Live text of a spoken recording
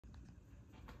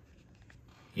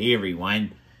Hey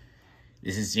everyone,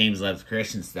 this is James Loves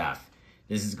Christian Stuff.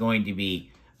 This is going to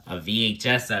be a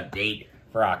VHS update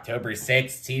for October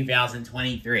 6,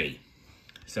 2023.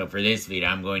 So for this video,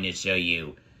 I'm going to show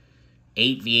you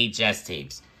 8 VHS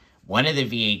tapes. One of the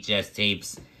VHS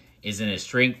tapes is in a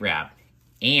shrink wrap,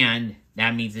 and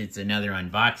that means it's another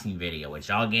unboxing video,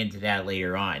 which I'll get into that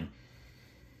later on.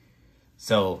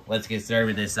 So let's get started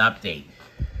with this update.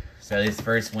 So this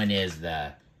first one is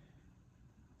the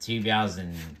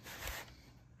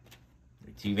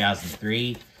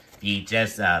 2003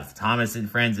 VHS of Thomas and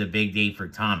Friends, A Big Day for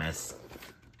Thomas.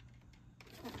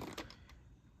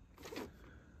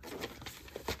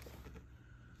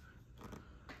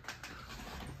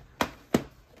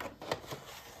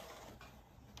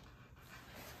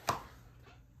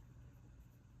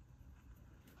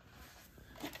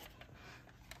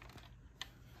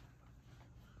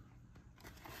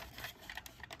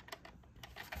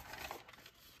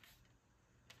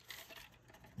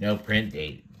 No print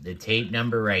date. The tape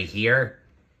number right here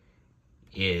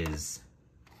is,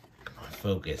 come on,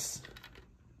 focus.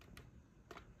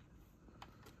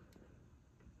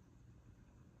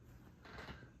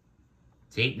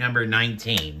 Tape number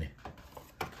 19.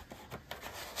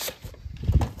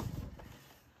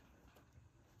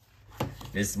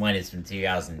 This one is from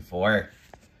 2004.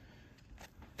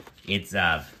 It's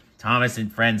Thomas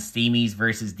and Friends, Steamies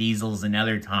versus Diesels and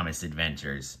Other Thomas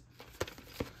Adventures.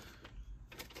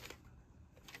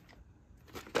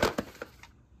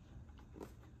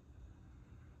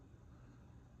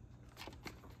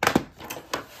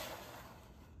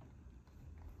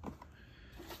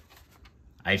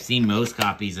 I've seen most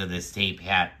copies of this tape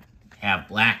have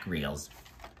black reels.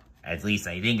 At least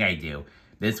I think I do.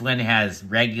 This one has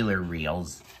regular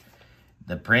reels.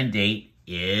 The print date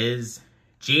is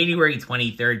January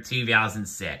 23rd,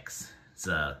 2006. It's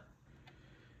a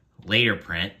later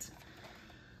print.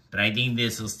 But I think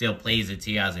this will still play as a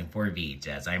 2004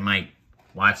 VHS. I might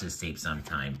watch this tape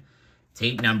sometime.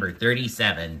 Tape number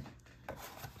 37.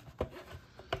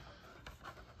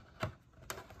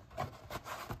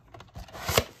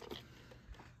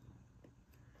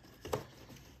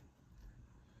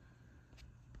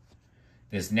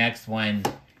 This next one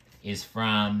is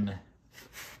from,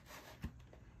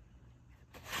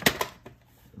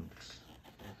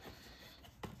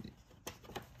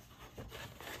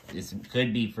 this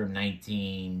could be from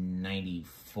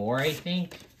 1994, I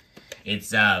think.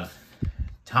 It's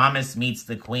Thomas Meets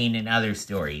the Queen and Other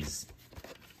Stories.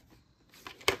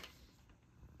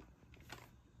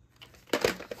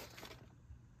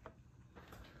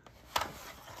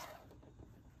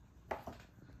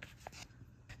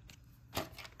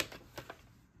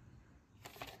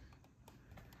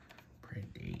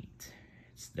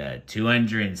 It's the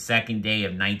 202nd day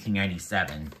of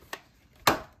 1997.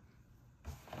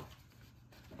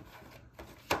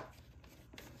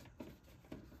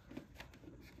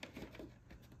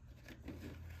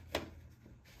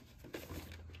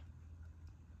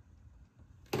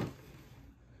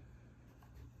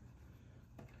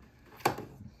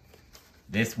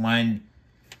 This one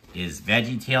is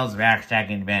VeggieTales, Rack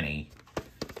and Benny.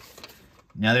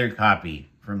 Another copy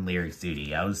from Lyric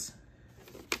Studios.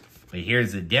 But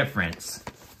here's the difference.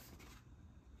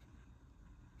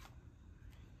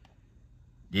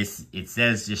 It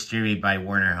says distributed by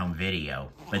Warner Home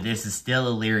Video, but this is still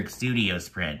a Lyric Studios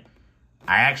print.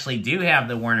 I actually do have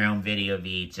the Warner Home Video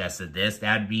VHS of this.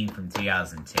 That would be from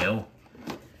 2002.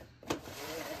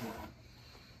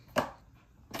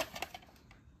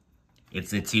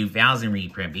 It's a 2000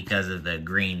 reprint because of the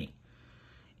green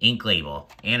ink label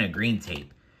and a green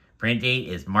tape. Print date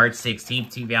is March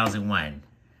 16th, 2001.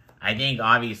 I think,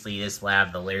 obviously, this will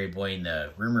have the Larry Boy and the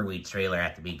Rumor Weed trailer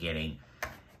at the beginning.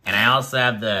 And I also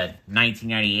have the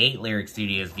 1998 Lyric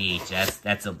Studios VHS.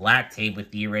 That's a black tape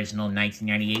with the original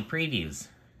 1998 previews.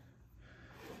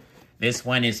 This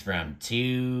one is from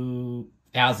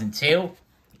 2002.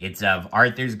 It's of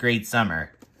Arthur's Great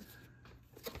Summer.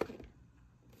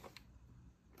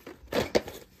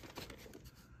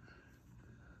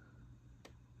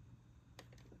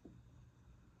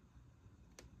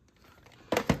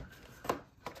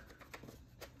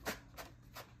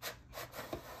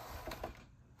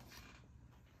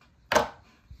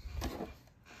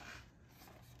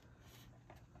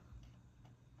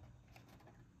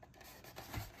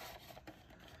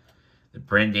 The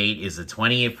print date is the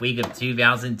 20th week of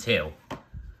 2002.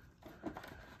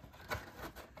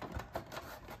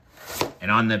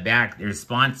 And on the back, there's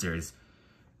sponsors.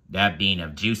 That being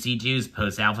of Juicy Juice,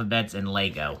 Post Alphabets, and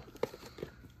Lego.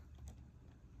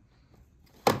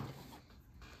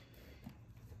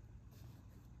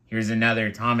 Here's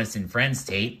another Thomas and Friends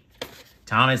tape.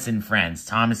 Thomas and Friends,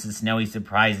 Thomas's Snowy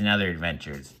Surprise and Other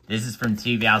Adventures. This is from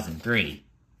 2003.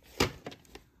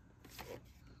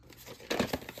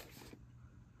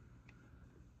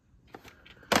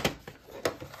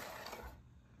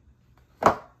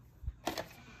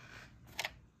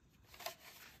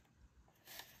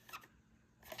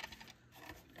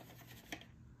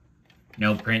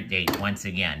 No print date once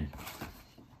again.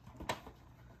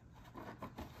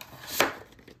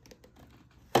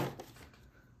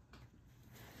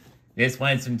 This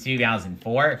one's from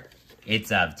 2004.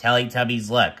 It's of Teletubbies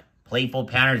Look, Playful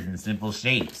Patterns and Simple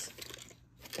Shapes.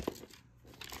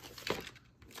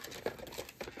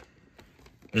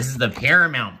 This is the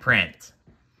Paramount print.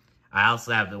 I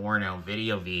also have the worn-out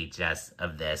video VHS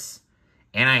of this.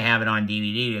 And I have it on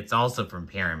DVD. It's also from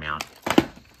Paramount.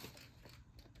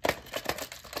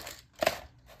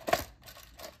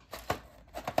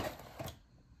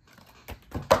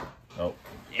 Oh,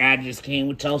 ad just came,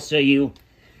 which I'll show you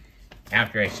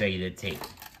after I show you the tape.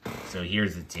 So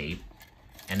here's the tape.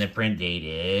 And the print date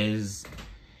is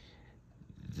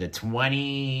the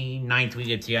 29th week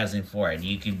of 2004. And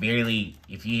you can barely,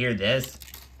 if you hear this,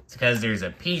 it's because there's a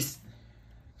piece,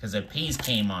 because a piece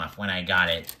came off when I got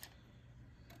it.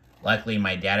 Luckily,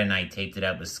 my dad and I taped it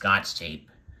up with Scotch tape.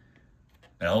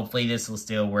 But hopefully this will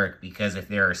still work, because if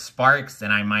there are sparks,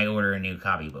 then I might order a new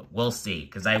copy. But we'll see,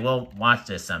 because I will watch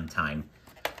this sometime.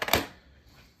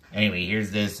 Anyway,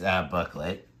 here's this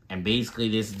booklet. And basically,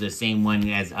 this is the same one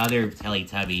as other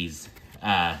Teletubbies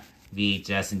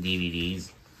VHS and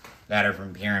DVDs that are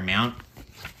from Paramount.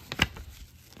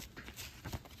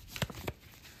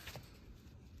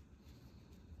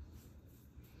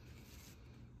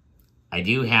 I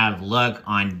do have Look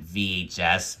on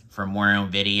VHS from Warner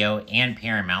Video and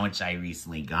Paramount, which I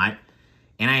recently got.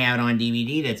 And I have it on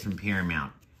DVD that's from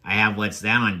Paramount. I have What's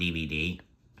That on DVD.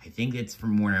 I think it's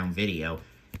from Warner Video.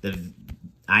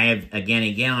 I have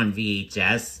again on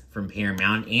VHS from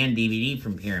Paramount and DVD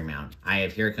from Paramount. I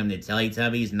have Here Come the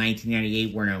Teletubbies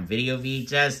 1998 Warner Video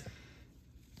VHS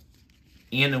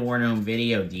and the Warner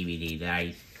Video DVD that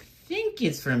I think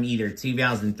is from either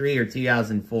 2003 or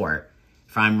 2004.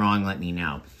 If I'm wrong, let me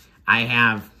know. I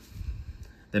have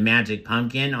The Magic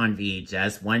Pumpkin on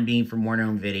VHS, one being from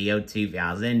Warner Video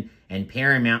 2000 and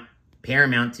Paramount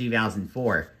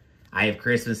 2004. I have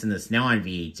Christmas in the Snow on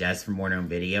VHS from Warner Home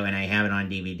Video, and I have it on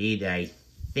DVD that I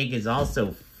think is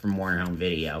also from Warner Home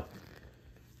Video.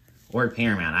 Or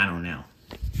Paramount, I don't know.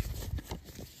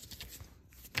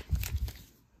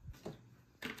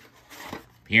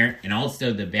 Here, and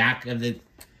also the back of the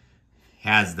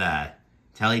has the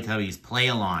Teletubbies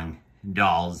Play-Along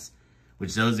dolls,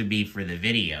 which those would be for the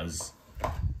videos.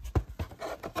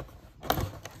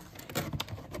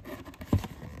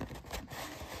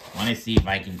 I want to see if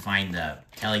I can find the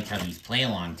Teletubbies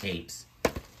Play-Along tapes.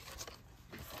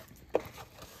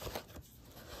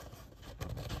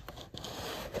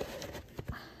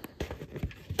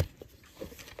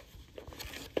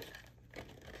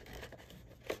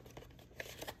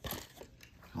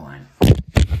 Hold on.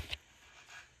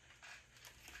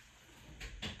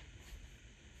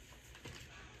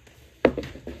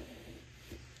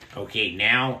 Okay,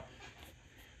 now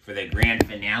for the grand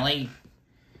finale.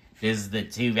 This is the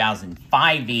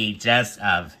 2005 VHS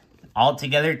of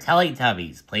Altogether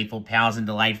Teletubbies, Playful Pals and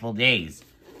Delightful Days.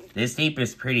 This tape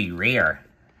is pretty rare.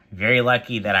 Very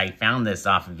lucky that I found this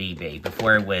off of eBay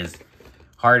before it was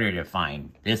harder to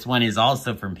find. This one is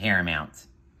also from Paramount.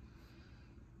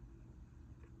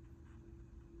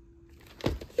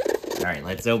 Alright,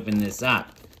 let's open this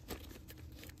up.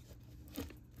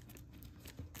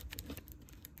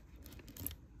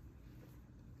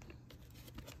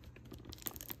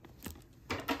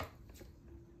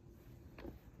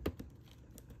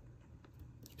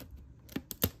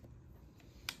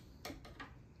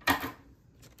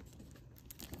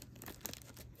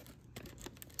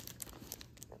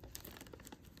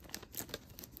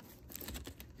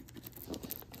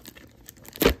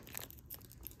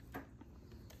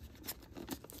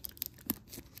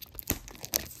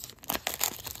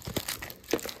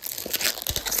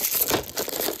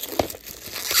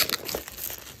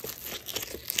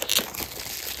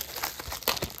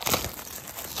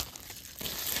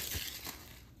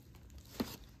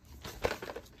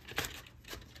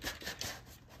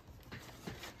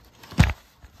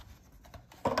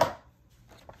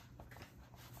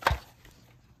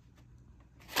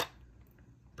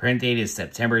 Print date is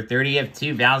September 30th,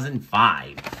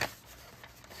 2005.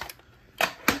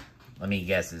 Let me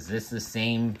guess, is this the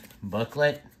same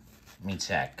booklet? Let me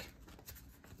check.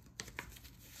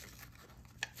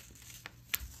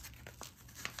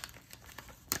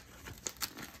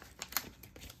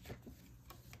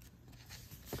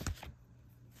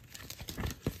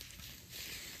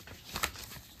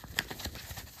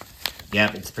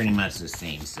 Yep, it's pretty much the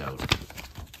same, so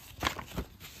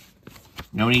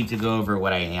no need to go over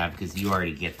what I have because you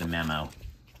already get the memo.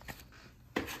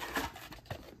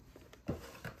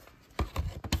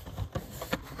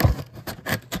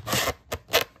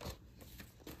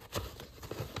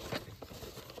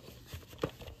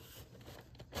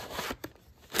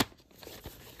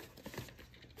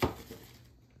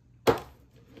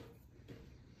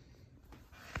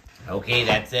 Okay,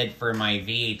 that's it for my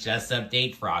VHS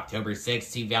update for October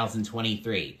 6,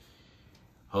 2023.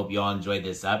 Hope you all enjoyed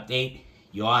this update.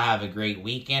 You all have a great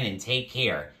weekend and take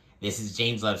care. This is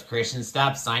James Loves Christian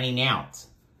Stuff signing out.